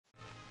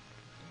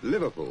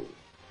Liverpool,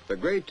 the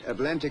great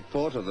Atlantic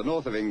port of the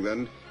north of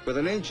England with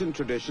an ancient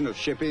tradition of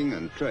shipping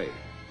and trade.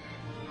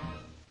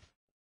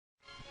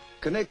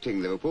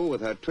 Connecting Liverpool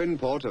with her twin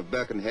port of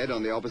Birkenhead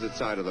on the opposite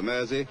side of the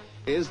Mersey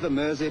is the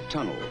Mersey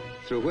Tunnel,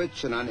 through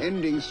which an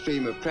unending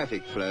stream of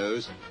traffic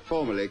flows,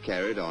 formerly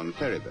carried on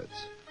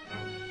ferryboats.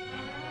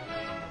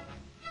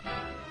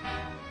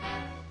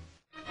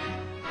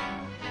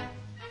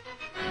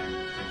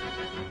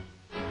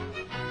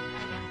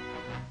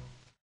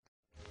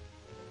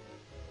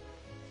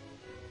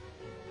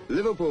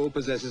 Liverpool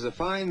possesses a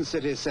fine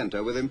city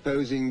centre with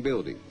imposing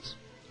buildings.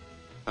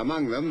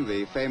 Among them,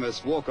 the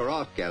famous Walker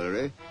Art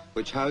Gallery,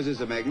 which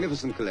houses a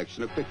magnificent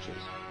collection of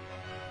pictures.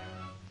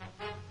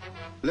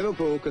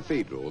 Liverpool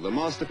Cathedral, the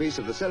masterpiece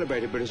of the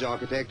celebrated British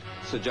architect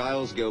Sir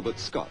Giles Gilbert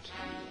Scott.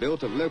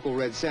 Built of local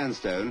red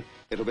sandstone,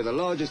 it will be the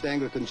largest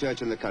Anglican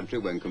church in the country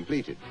when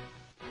completed.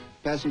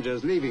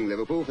 Passengers leaving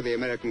Liverpool for the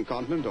American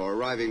continent or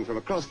arriving from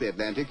across the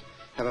Atlantic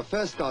have a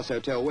first-class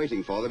hotel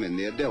waiting for them in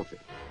the Adelphi.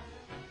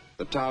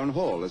 The Town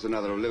Hall is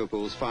another of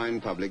Liverpool's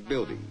fine public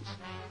buildings.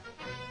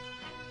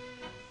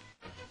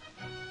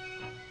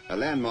 A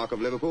landmark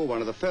of Liverpool,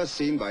 one of the first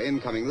seen by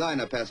incoming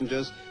liner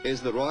passengers,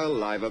 is the Royal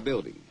Liver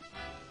Building.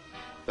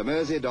 The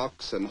Mersey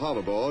Docks and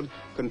Harbour Board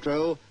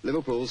control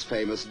Liverpool's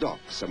famous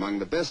docks, among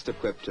the best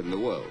equipped in the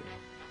world.